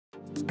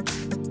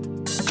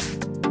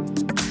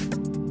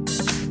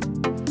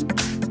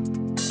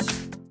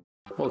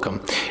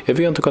Welcome. If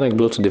you want to connect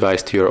Bluetooth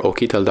device to your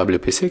Oukitel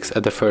Wp6,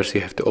 at the first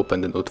you have to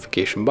open the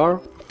notification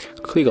bar,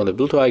 click on the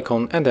Bluetooth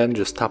icon and then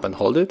just tap and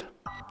hold it.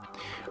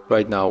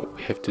 Right now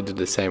we have to do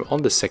the same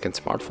on the second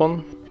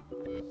smartphone.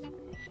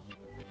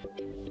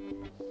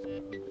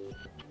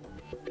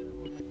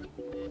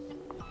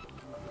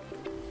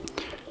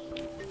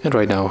 And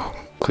right now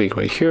click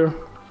right here.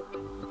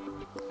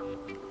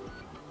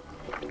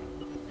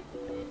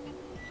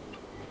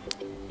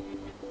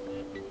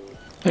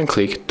 And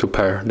click to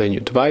pair the new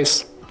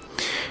device.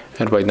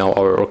 And right now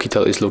our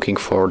Oukitel is looking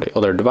for the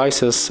other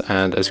devices,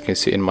 and as you can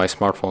see in my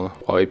smartphone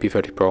Huawei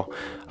P30 Pro,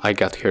 I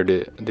got here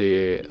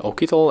the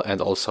Oukitel,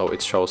 and also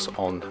it shows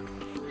on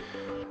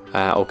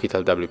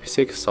Oukitel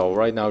Wp6. So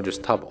right now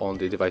just tap on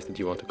the device that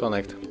you want to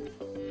connect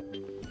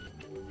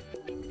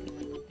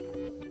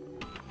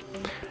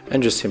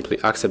and just simply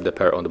accept the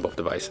pair on the both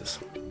devices.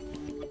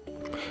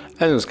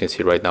 And as you can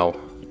see right now,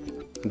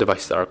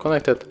 devices are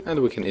connected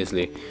and we can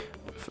easily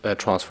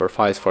transfer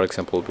files, for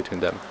example, between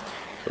them.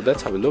 So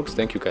that's how it looks.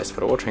 Thank you guys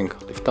for watching.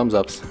 Leave thumbs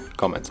ups,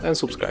 comments and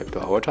subscribe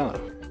to our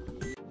channel.